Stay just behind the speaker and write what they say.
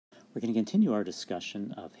We're going to continue our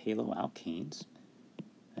discussion of haloalkanes.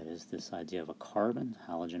 That is this idea of a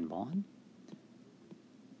carbon-halogen bond.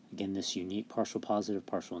 Again, this unique partial positive,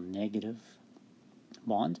 partial negative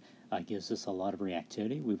bond gives us a lot of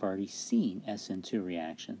reactivity. We've already seen SN2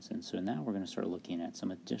 reactions, and so now we're going to start looking at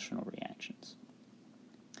some additional reactions.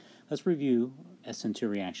 Let's review SN2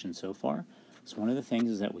 reactions so far. So one of the things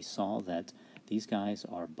is that we saw that these guys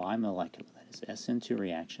are bimolecular. That is, SN2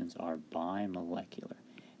 reactions are bimolecular,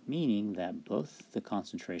 meaning that both the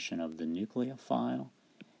concentration of the nucleophile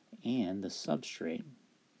and the substrate,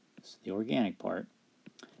 so the organic part,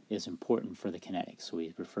 is important for the kinetics. So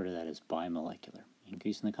we refer to that as bimolecular.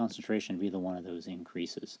 Increasing the concentration would be one of those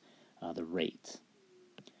increases the rate.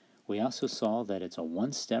 We also saw that it's a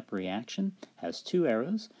one-step reaction, has two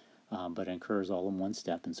arrows, but it occurs all in one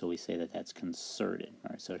step, and so we say that that's concerted.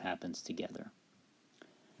 All right, so it happens together.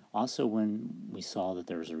 Also, when we saw that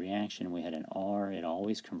there was a reaction, we had an R, it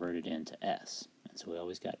always converted into S. And so we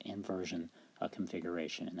always got inversion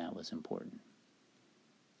configuration, and that was important.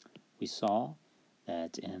 We saw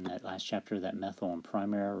that in that last chapter that methyl and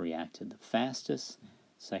primary reacted the fastest,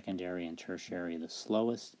 secondary and tertiary the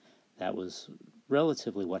slowest. That was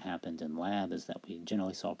relatively what happened in lab, is that we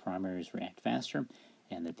generally saw primaries react faster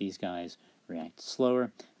and that these guys react slower.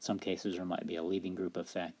 In some cases there might be a leaving group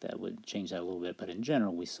effect that would change that a little bit, but in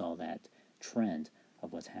general we saw that trend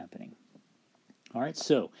of what's happening. All right,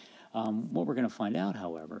 so what we're going to find out,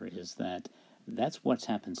 however, is that that's what's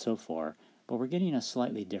happened so far, but we're getting a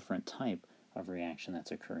slightly different type of reaction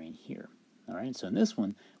that's occurring here. All right, so in this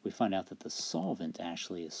one, we find out that the solvent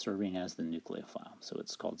actually is serving as the nucleophile. So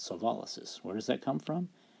it's called solvolysis. Where does that come from?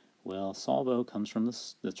 Well, solvo comes from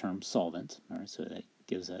the term solvent. All right, so that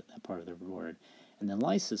gives that part of the word. And then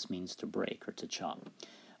lysis means to break or to chop.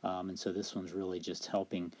 And so this one's really just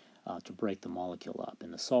helping to break the molecule up.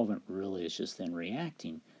 And the solvent really is just then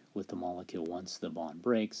reacting with the molecule once the bond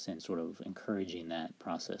breaks and sort of encouraging that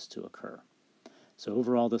process to occur. So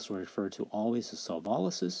overall, this will refer to always as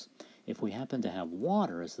solvolysis. If we happen to have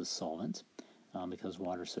water as the solvent, because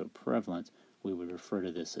water is so prevalent, we would refer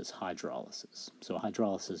to this as hydrolysis. So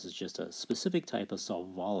hydrolysis is just a specific type of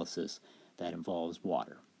solvolysis that involves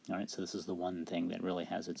water. All right, so this is the one thing that really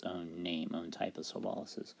has its own name, own type of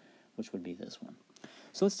solvolysis, which would be this one.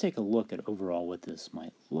 So let's take a look at overall what this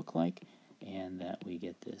might look like, and that we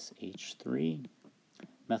get this H3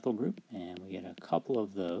 methyl group, and we get a couple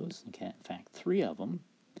of those, okay, in fact 3 of them,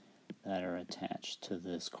 that are attached to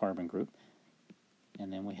this carbon group,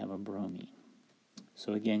 and then we have a bromine.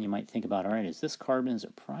 So again, you might think about, all right, is this carbon, is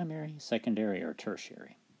it primary, secondary, or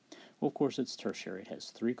tertiary? Well, of course it's tertiary. It has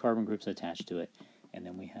 3 carbon groups attached to it, and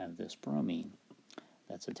then we have this bromine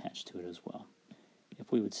that's attached to it as well.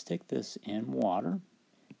 If we would stick this in water,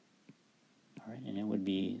 all right, and it would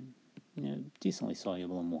be, decently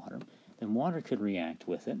soluble in water, then water could react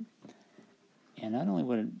with it. And not only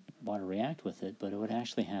would water react with it, but it would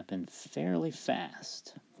actually happen fairly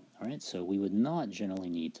fast. All right, so we would not generally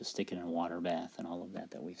need to stick it in a water bath and all of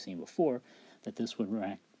that we've seen before, that this would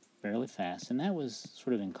react fairly fast. And that was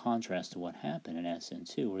sort of in contrast to what happened in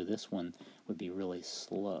SN2, where this one would be really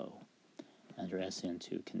slow under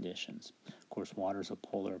SN2 conditions. Of course, water is a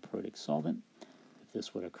polar protic solvent. If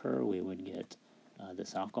this would occur, we would get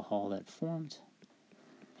this alcohol that formed,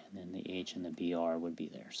 and then the H and the Br would be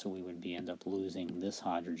there. So we would end up losing this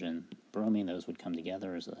hydrogen, bromine, those would come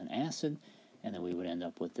together as an acid, and then we would end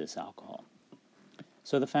up with this alcohol.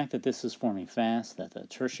 So the fact that this is forming fast, that the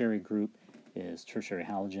tertiary group is, tertiary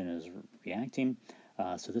halogen is reacting,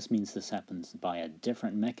 so this means this happens by a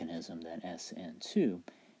different mechanism than SN2,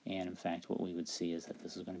 and in fact what we would see is that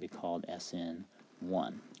this is going to be called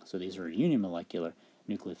SN1. So these are unimolecular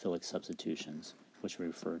nucleophilic substitutions, which we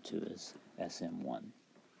refer to as SM1.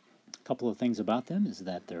 A couple of things about them is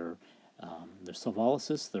that their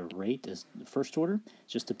solvolysis, the rate is the first order. It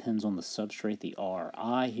just depends on the substrate, the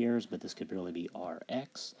Ri here, but this could really be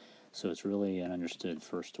Rx. So it's really an understood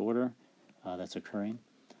first order that's occurring.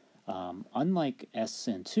 Unlike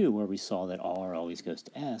SN2, where we saw that R always goes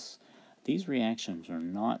to S, these reactions are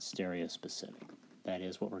not stereospecific. That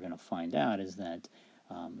is, what we're going to find out is that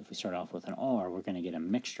if we start off with an R, we're going to get a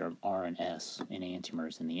mixture of R and S in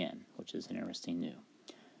enantiomers in the end, which is an interesting new.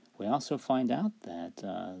 We also find out that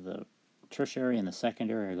the tertiary and the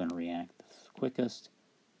secondary are going to react the quickest,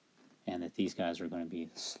 and that these guys are going to be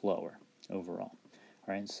slower overall.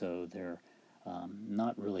 All right, so they're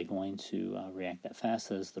not really going to react that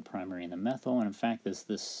fast as the primary and the methyl, and in fact,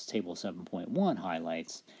 this table 7.1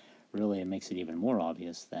 highlights, really it makes it even more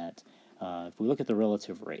obvious that if we look at the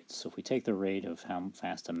relative rates, so if we take the rate of how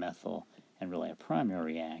fast a methyl and really a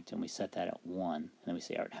primary react, and we set that at 1, and then we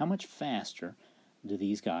say, all right, how much faster do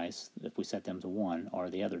these guys, if we set them to 1, are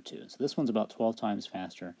the other two. So this one's about 12 times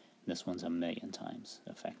faster, and this one's 1,000,000 times,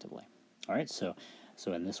 effectively. All right, so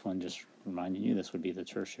in this one, just reminding you, this would be the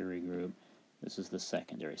tertiary group. This is the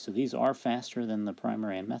secondary. So these are faster than the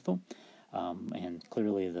primary and methyl, and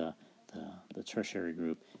clearly the tertiary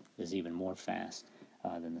group is even more fast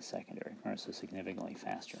than the secondary. All right, so significantly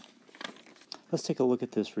faster. Let's take a look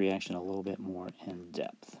at this reaction a little bit more in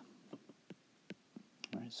depth.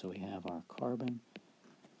 All right, so we have our carbon.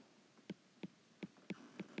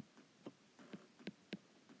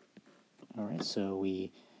 All right, so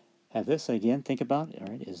we have this again. Think about it. All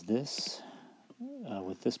right, is this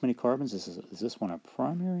with this many carbons? Is this one a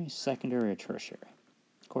primary, secondary, or tertiary?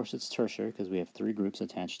 Of course, it's tertiary because we have 3 groups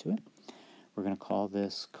attached to it. We're going to call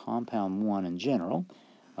this compound 1 in general.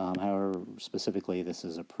 However, specifically, this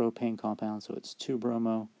is a propane compound, so it's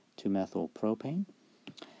 2-bromo, 2-methyl-propane.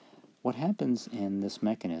 What happens in this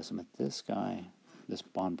mechanism, if this guy, this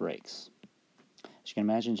bond breaks? As you can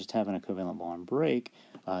imagine, just having a covalent bond break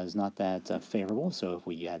is not that favorable. So if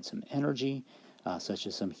we add some energy, such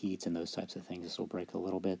as some heat and those types of things, this will break a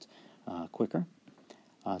little bit quicker.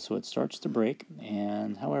 So it starts to break,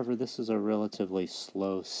 and however, this is a relatively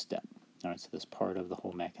slow step. All right, so this part of the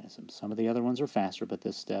whole mechanism. Some of the other ones are faster, but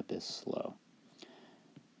this step is slow.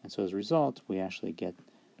 And so as a result, we actually get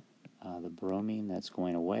the bromine that's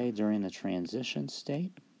going away during the transition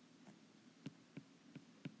state.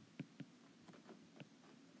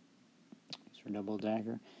 It's our double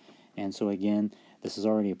dagger. And so again, this is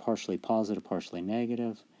already a partially positive, partially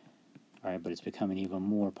negative. All right, but it's becoming even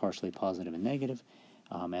more partially positive and negative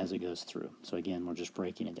as it goes through. So again, we're just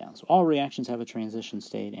breaking it down. So all reactions have a transition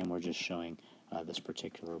state, and we're just showing this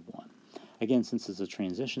particular one. Again, since it's a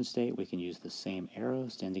transition state, we can use the same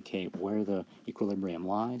arrows to indicate where the equilibrium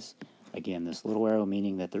lies. Again, this little arrow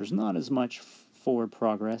meaning that there's not as much forward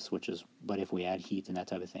progress, but if we add heat and that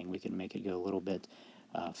type of thing, we can make it go a little bit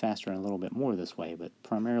faster and a little bit more this way, but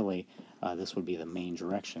primarily this would be the main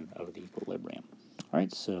direction of the equilibrium. All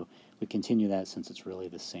right, so we continue that since it's really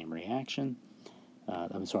the same reaction.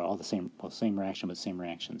 I'm sorry, all the same reaction, but same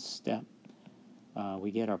reaction step. We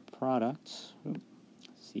get our product,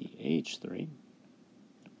 CH3,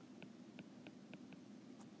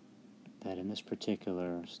 that in this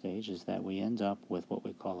particular stage is that we end up with what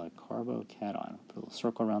we call a carbocation. Put a little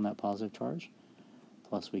circle around that positive charge,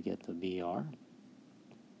 plus we get the Br.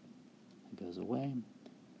 It goes away.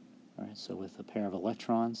 All right, so with a pair of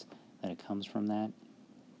electrons, that it comes from that.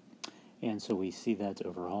 And so we see that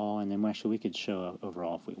overall, and then actually we could show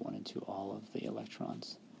overall if we wanted to all of the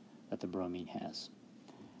electrons that the bromine has.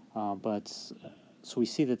 So we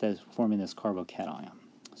see that that's forming this carbocation.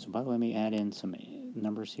 So by the way, let me add in some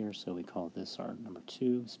numbers here. So we call this our number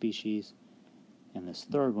 2 species, and this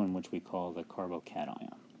third one, which we call the carbocation.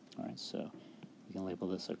 All right, so we can label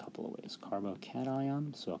this a couple of ways.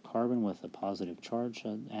 Carbocation, so a carbon with a positive charge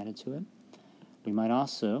added to it. We might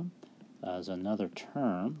also, as another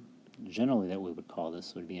term, generally that we would call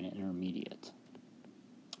this would be an intermediate.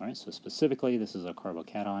 All right, so specifically, this is a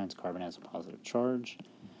carbocation. Carbon has a positive charge.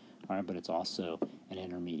 All right, but it's also an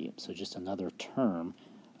intermediate. So just another term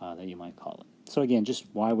that you might call it. So again, just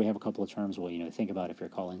why we have a couple of terms. Well, think about if you're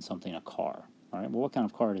calling something a car. All right, well, what kind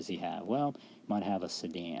of car does he have? Well, he might have a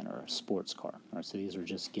sedan or a sports car. All right, so these are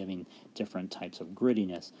just giving different types of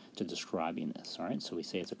grittiness to describing this. All right, so we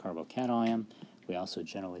say it's a carbocation. We also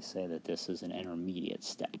generally say that this is an intermediate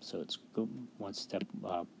step. So it's one step,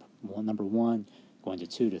 number 1, going to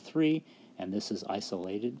 2 to 3, and this is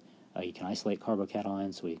isolated. You can isolate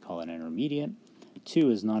carbocations, so we call it an intermediate. 2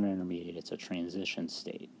 is not an intermediate, it's a transition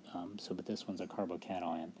state. But this one's a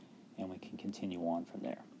carbocation, and we can continue on from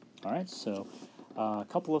there. All right, so a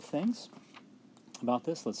couple of things about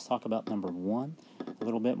this. Let's talk about number 1 a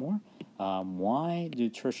little bit more. Why do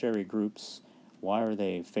tertiary groups, why are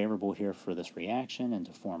they favorable here for this reaction and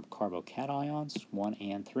to form carbocations, 1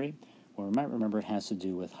 and 3? Well, you might remember it has to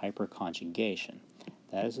do with hyperconjugation.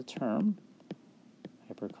 That is a term,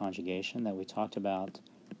 hyperconjugation, that we talked about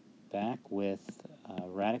back with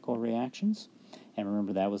radical reactions. And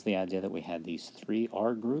remember, that was the idea that we had these 3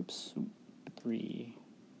 R groups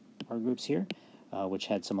here, which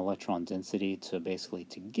had some electron density to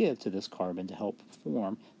give to this carbon to help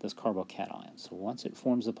form this carbocation. So once it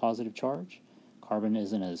forms a positive charge, carbon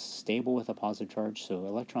isn't as stable with a positive charge, so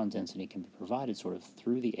electron density can be provided sort of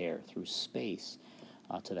through the air, through space,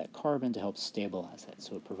 to that carbon to help stabilize that.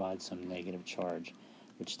 So it provides some negative charge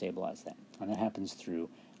which stabilize that. And that happens through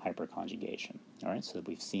hyperconjugation. All right, so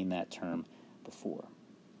we've seen that term before.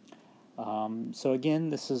 So again,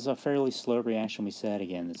 this is a fairly slow reaction. We said,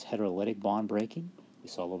 again, it's heterolytic bond breaking. We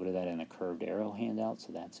saw a little bit of that in a curved arrow handout,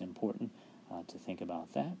 so that's important to think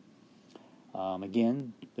about that.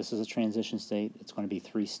 Again, this is a transition state. It's going to be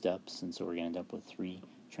 3 steps, and so we're going to end up with 3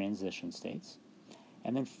 transition states.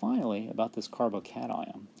 And then finally, about this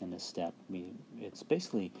carbocation in this step, it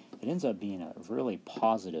ends up being a really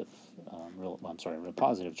positive, real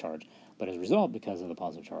positive charge. But as a result, because of the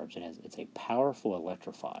positive charge, it's a powerful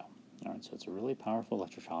electrophile. All right, so it's a really powerful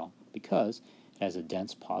electrophile because it has a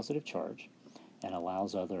dense positive charge and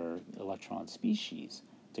allows other electron species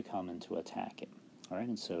to come and to attack it. All right,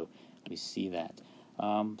 and so we see that.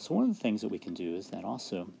 So one of the things that we can do is that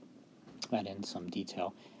also, add in some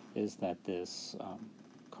detail, is that this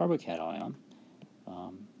carbocation,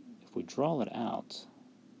 if we draw it out,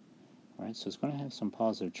 all right, so it's going to have some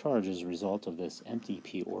positive charge as a result of this empty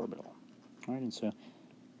p orbital. All right, and so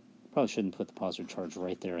probably shouldn't put the positive charge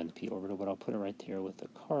right there in the p orbital, but I'll put it right there with the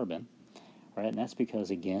carbon. All right, and that's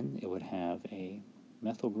because, again, it would have a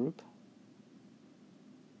methyl group.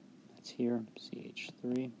 That's here,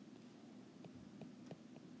 CH3.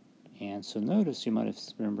 And so notice, you might have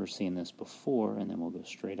remember seeing this before, and then we'll go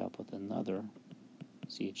straight up with another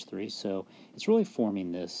CH3. So it's really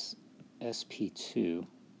forming this sp2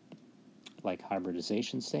 like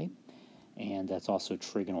hybridization state, and that's also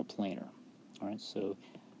trigonal planar. All right, so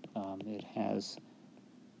it has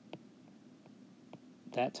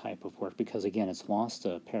that type of work because, again, it's lost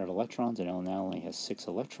a pair of electrons. It now only has 6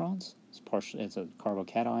 electrons. It's a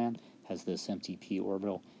carbocation, has this empty p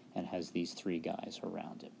orbital, and has these 3 guys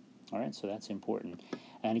around it. All right, so that's important.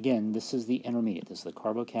 And again, this is the intermediate. This is the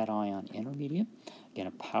carbocation intermediate. Again,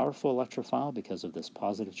 a powerful electrophile because of this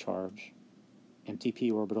positive charge, empty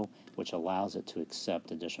p orbital, which allows it to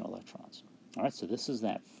accept additional electrons. All right, so this is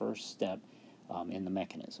that first step in the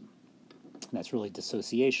mechanism. And that's really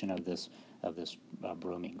dissociation of this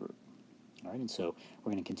bromine group. All right, and so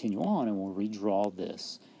we're going to continue on, and we'll redraw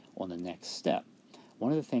this on the next step.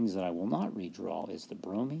 One of the things that I will not redraw is the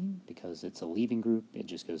bromine, because it's a leaving group. It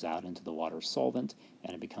just goes out into the water solvent,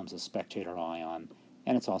 and it becomes a spectator ion,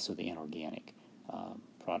 and it's also the inorganic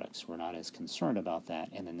products. We're not as concerned about that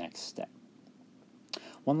in the next step.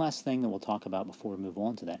 One last thing that we'll talk about before we move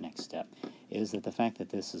on to that next step is that the fact that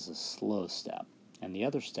this is a slow step, and the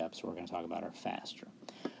other steps we're going to talk about are faster.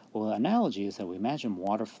 Well, the analogy is that we imagine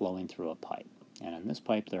water flowing through a pipe, and in this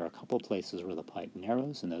pipe there are a couple of places where the pipe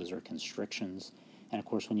narrows, and those are constrictions. And of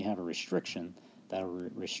course, when you have a restriction, that'll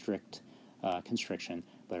restrict constriction,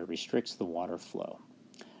 but it restricts the water flow.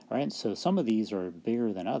 All right, so some of these are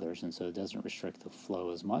bigger than others, and so it doesn't restrict the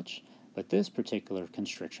flow as much. But this particular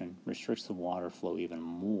constriction restricts the water flow even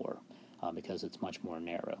more because it's much more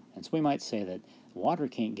narrow. And so we might say that water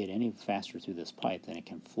can't get any faster through this pipe than it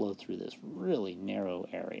can flow through this really narrow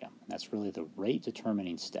area. And that's really the rate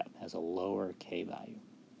determining step, has a lower K value.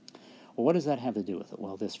 Well, what does that have to do with it?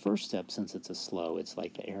 Well, this first step, since it's a slow, it's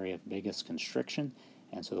like the area of biggest constriction,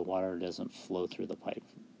 and so the water doesn't flow through the pipe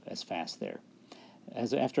as fast there.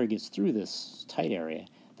 After it gets through this tight area,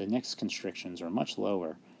 the next constrictions are much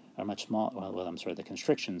lower, are much small. The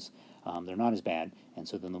constrictions, they're not as bad, and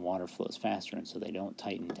so then the water flows faster, and so they don't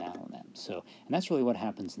tighten down on them. So, and that's really what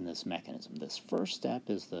happens in this mechanism. This first step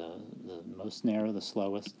is the most narrow, the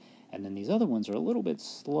slowest, and then these other ones are a little bit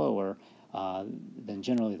slower than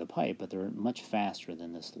generally the pipe, but they're much faster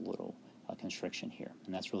than this little constriction here.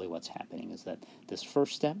 And that's really what's happening, is that this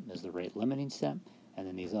first step is the rate limiting step, and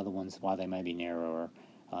then these other ones, while they may be narrower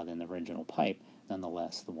than the original pipe,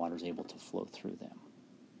 nonetheless the water is able to flow through them.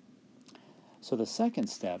 So the second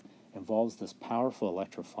step involves this powerful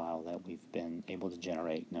electrophile that we've been able to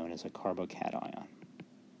generate, known as a carbocation.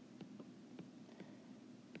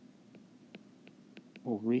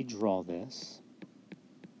 We'll redraw this,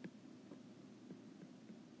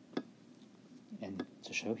 and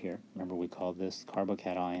to show here, remember we called this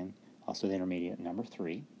carbocation, also the intermediate, number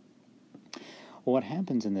 3. Well, what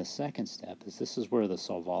happens in this second step is this is where the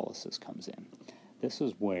solvolysis comes in. This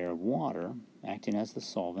is where water, acting as the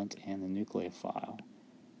solvent and the nucleophile,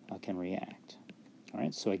 can react. All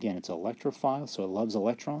right, so again, it's electrophile, so it loves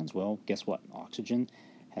electrons. Well, guess what? Oxygen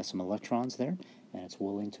has some electrons there, and it's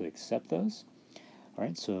willing to accept those. All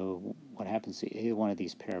right, so what happens is either one of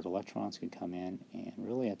these pair of electrons can come in and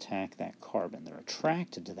really attack that carbon. They're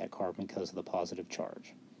attracted to that carbon because of the positive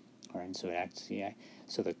charge. All right, so it acts. Yeah,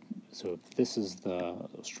 so if this is the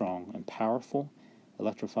strong and powerful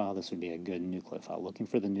electrophile, this would be a good nucleophile, looking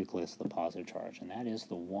for the nucleus of the positive charge, and that is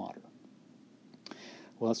the water.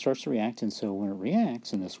 Well, it starts to react, and so when it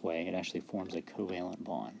reacts in this way, it actually forms a covalent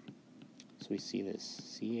bond. So we see this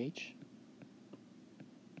CH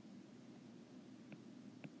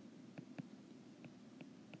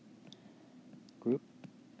group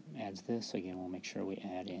adds this. Again, we'll make sure we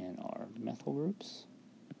add in our methyl groups.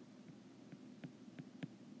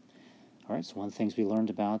 All right, so one of the things we learned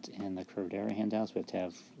about in the curved area handouts, we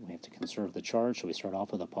have to conserve the charge. So we start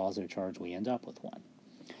off with a positive charge, we end up with one.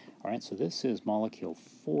 All right, so this is molecule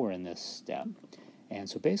 4 in this step. And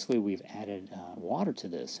so basically we've added water to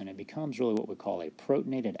this, and it becomes really what we call a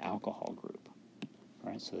protonated alcohol group.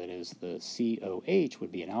 All right, so that is the COH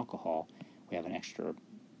would be an alcohol. We have an extra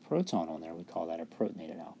proton on there, we call that a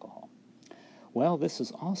protonated alcohol. Well, this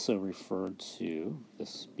is also referred to, the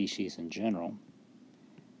species in general,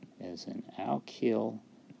 as an alkyl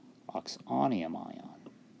oxonium ion.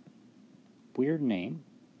 Weird name,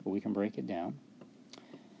 but we can break it down.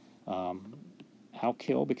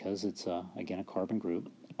 Alkyl because it's again a carbon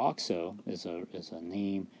group. Oxo is a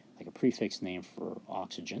name, like a prefix name for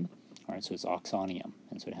oxygen. All right, so it's oxonium,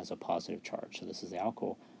 and so it has a positive charge. So this is the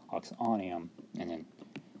alkyl oxonium, and then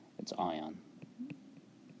it's ion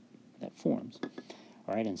that forms.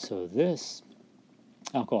 All right, and so this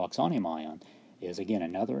alkyl oxonium ion is again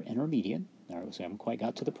another intermediate. All right, so we haven't quite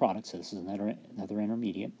got to the product, so this is another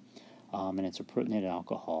intermediate, and it's a protonated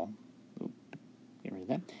alcohol. Oop, get rid of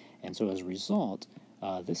that. And so as a result,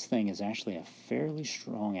 this thing is actually a fairly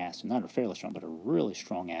strong acid, not a fairly strong, but a really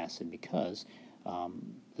strong acid, because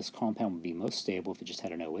this compound would be most stable if it just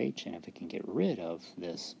had an OH, and if it can get rid of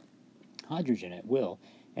this hydrogen, it will,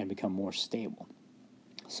 and become more stable.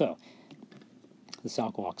 So this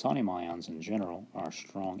alkyl oxonium ions in general are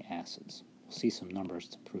strong acids. We'll see some numbers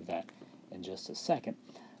to prove that in just a second,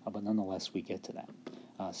 but nonetheless we get to that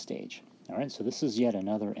stage. All right, so this is yet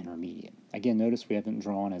another intermediate. Again, notice we haven't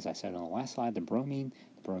drawn, as I said on the last slide, the bromine.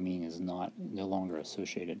 The bromine is no longer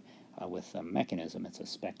associated with a mechanism. It's a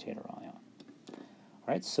spectator ion. All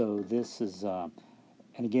right, so this is, this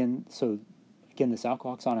alkyl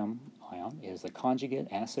oxonium ion is the conjugate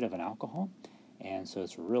acid of an alcohol, and so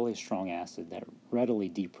it's a really strong acid that readily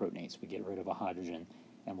deprotonates. We get rid of a hydrogen,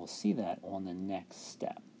 and we'll see that on the next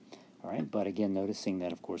step. All right, but again, noticing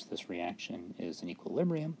that, of course, this reaction is in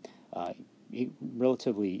equilibrium,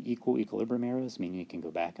 relatively equal equilibrium arrows, meaning you can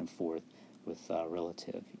go back and forth with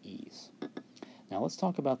relative ease. Now let's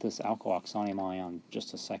talk about this alkyl oxonium ion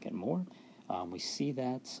just a second more. We see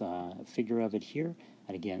that figure of it here,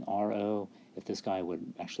 and again, RO, if this guy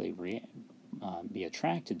would actually be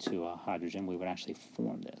attracted to a hydrogen, we would actually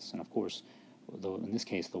form this. And of course, in this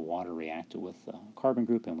case, the water reacted with the carbon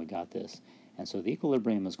group, and we got this. And so the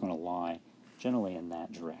equilibrium is going to lie generally in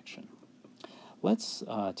that direction. Let's,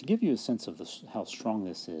 to give you a sense of how strong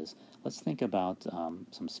this is, let's think about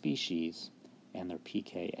some species and their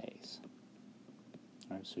pKa's.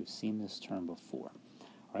 All right, so we've seen this term before.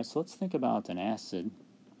 All right, so let's think about an acid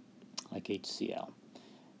like HCl.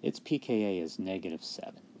 Its pKa is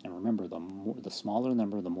 -7. And remember, the smaller the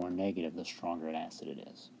number, the more negative, the stronger an acid it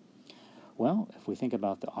is. Well, if we think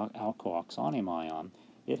about the alkyl oxonium ion,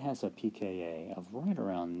 it has a pKa of right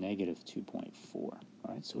around -2.4. All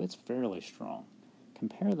right, so it's fairly strong.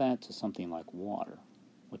 Compare that to something like water,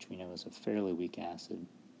 which we know is a fairly weak acid.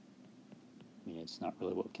 I mean, it's not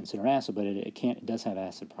really what we consider acid, but it does have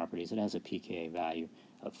acid properties. It has a pKa value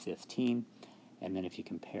of 15, and then if you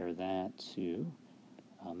compare that to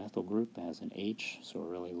a methyl group, it has an H, so we're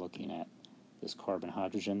really looking at this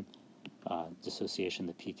carbon-hydrogen dissociation,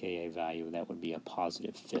 the pKa value, that would be a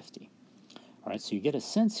 +50. All right, so you get a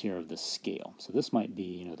sense here of the scale. So this might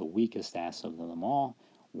be, the weakest acid of them all.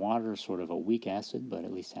 Water is sort of a weak acid, but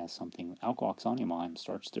at least has something. Alkyl oxonium ion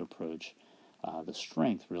starts to approach the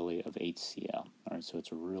strength, really, of HCl. All right, so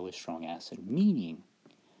it's a really strong acid, meaning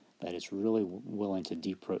that it's really willing to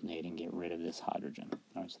deprotonate and get rid of this hydrogen.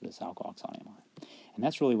 All right, so this alkyl oxonium ion. And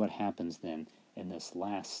that's really what happens then in this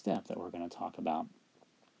last step that we're going to talk about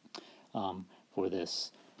for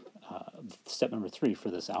this step number 3 for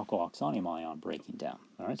this alkyl oxonium ion breaking down.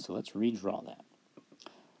 All right, so let's redraw that.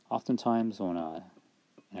 Oftentimes in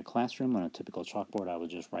a classroom, on a typical chalkboard, I would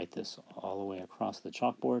just write this all the way across the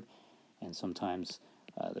chalkboard, and sometimes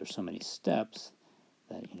there's so many steps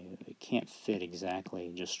that it can't fit exactly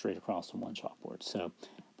just straight across on one chalkboard. So,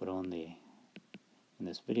 but in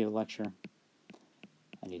this video lecture,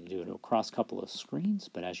 I need to do it across a couple of screens.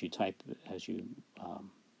 But as you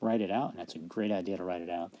write it out, and that's a great idea to write it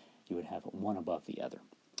out, you would have one above the other.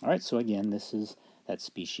 All right. So again, this is that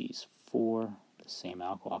species 4, the same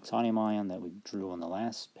alkyl oxonium ion that we drew on the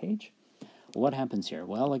last page. Well, what happens here?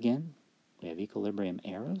 Well, again, we have equilibrium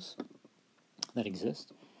arrows that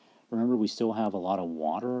exist. Remember, we still have a lot of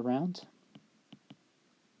water around.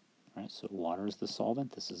 All right, so water is the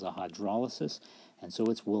solvent. This is a hydrolysis, and so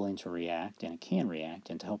it's willing to react, and it can react,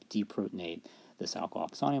 and to help deprotonate this alkyl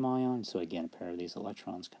oxonium ion. So again, a pair of these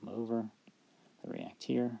electrons come over, they react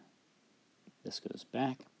here, this goes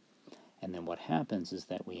back, and then what happens is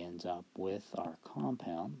that we end up with our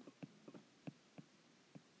compound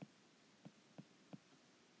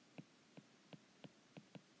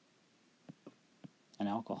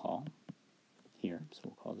alcohol here, so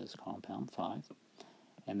we'll call this compound 5.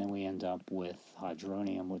 And then we end up with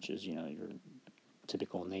hydronium, which is, your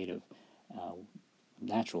typical native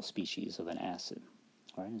natural species of an acid.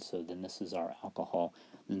 All right, and so then this is our alcohol.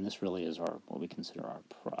 Then this really is what we consider our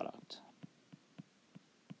product.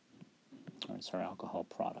 All right, it's our alcohol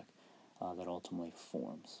product that ultimately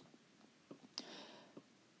forms.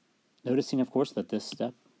 Noticing, of course, that this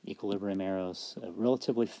step, equilibrium arrows,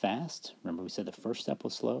 relatively fast. Remember we said the first step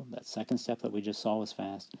was slow. That second step that we just saw was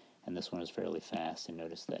fast. And this one is fairly fast. And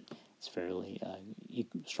notice that it's fairly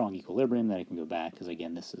strong equilibrium, that it can go back, because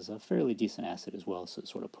again, this is a fairly decent acid as well, so it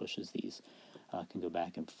sort of pushes these, can go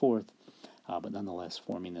back and forth, but nonetheless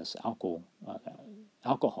forming this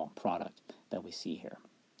alcohol product that we see here.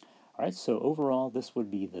 All right, so overall, this would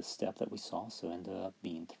be the step that we saw, so ended up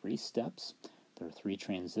being 3 steps. There are 3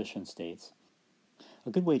 transition states. A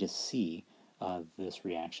good way to see this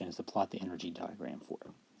reaction is to plot the energy diagram for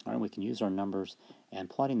it. All right, we can use our numbers, and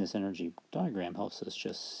plotting this energy diagram helps us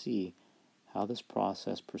just see how this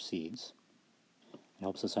process proceeds. It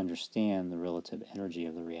helps us understand the relative energy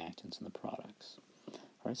of the reactants and the products.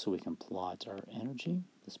 All right, so we can plot our energy,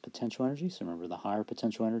 this potential energy. So remember, the higher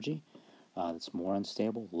potential energy, that's more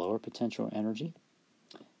unstable. Lower potential energy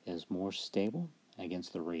is more stable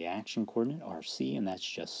against the reaction coordinate, RC, and that's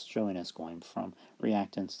just showing us going from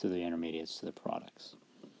reactants to the intermediates to the products.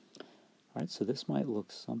 All right, so this might look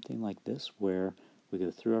something like this, where we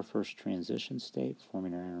go through our first transition state,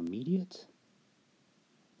 forming our intermediate.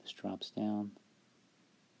 This drops down.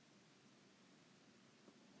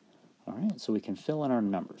 All right, so we can fill in our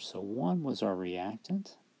numbers. So 1 was our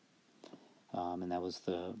reactant, and that was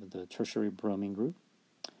the tertiary bromine group.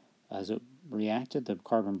 As it reacted, the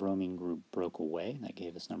carbon-bromine group broke away. That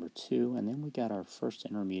gave us number 2. And then we got our first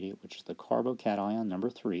intermediate, which is the carbocation, number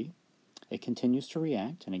 3. It continues to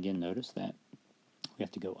react, and again, notice that we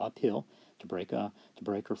have to go uphill to break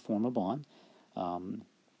or form a bond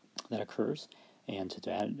that occurs, and to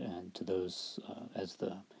add to those as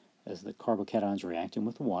the carbocation is reacting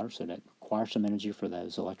with the water, so that requires some energy for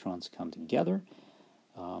those electrons to come together.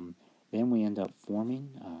 Then we end up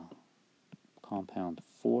forming compound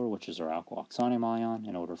 4, which is our alkoxonium ion.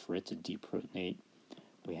 In order for it to deprotonate,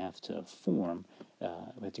 we have to form,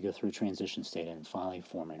 we have to go through a transition state and finally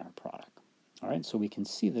forming our product. All right, so we can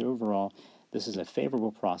see that overall this is a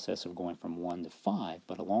favorable process of going from 1 to 5,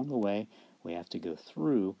 but along the way we have to go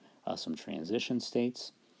through some transition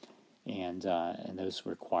states, and those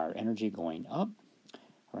require energy going up,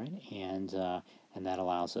 right? And that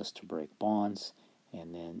allows us to break bonds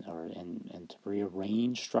and then and to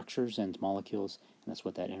rearrange structures and molecules, and that's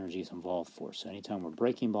what that energy is involved for. So anytime we're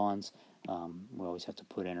breaking bonds, we always have to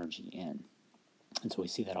put energy in. And so we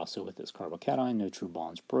see that also with this carbocation, no true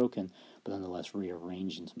bonds broken, but nonetheless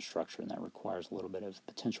rearranging some structure, and that requires a little bit of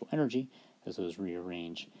potential energy as those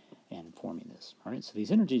rearrange and forming this. All right, so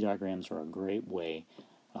these energy diagrams are a great way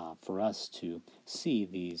for us to see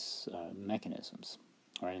these mechanisms,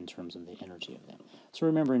 all right, in terms of the energy of them. So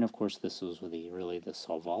remembering, of course, this is really the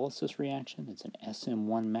solvolysis reaction. It's an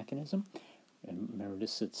SM1 mechanism. And remember,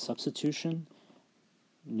 this is substitution,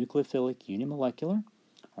 nucleophilic, unimolecular.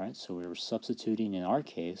 All right, so we were substituting, in our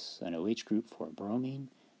case, an OH group for a bromine.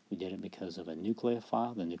 We did it because of a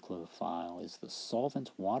nucleophile. The nucleophile is the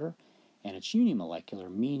solvent, water, and it's unimolecular,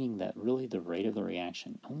 meaning that really the rate of the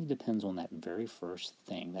reaction only depends on that very first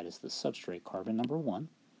thing, that is the substrate, carbon number 1,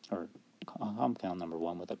 or compound number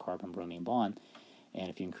 1 with a carbon-bromine bond. And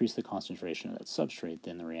if you increase the concentration of that substrate,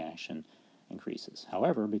 then the reaction increases.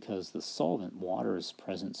 However, because the solvent, water, is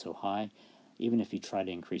present so high, even if you try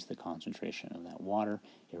to increase the concentration of that water,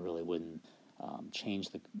 it really wouldn't change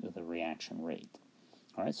the reaction rate.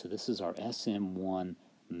 All right, so this is our SM1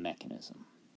 mechanism.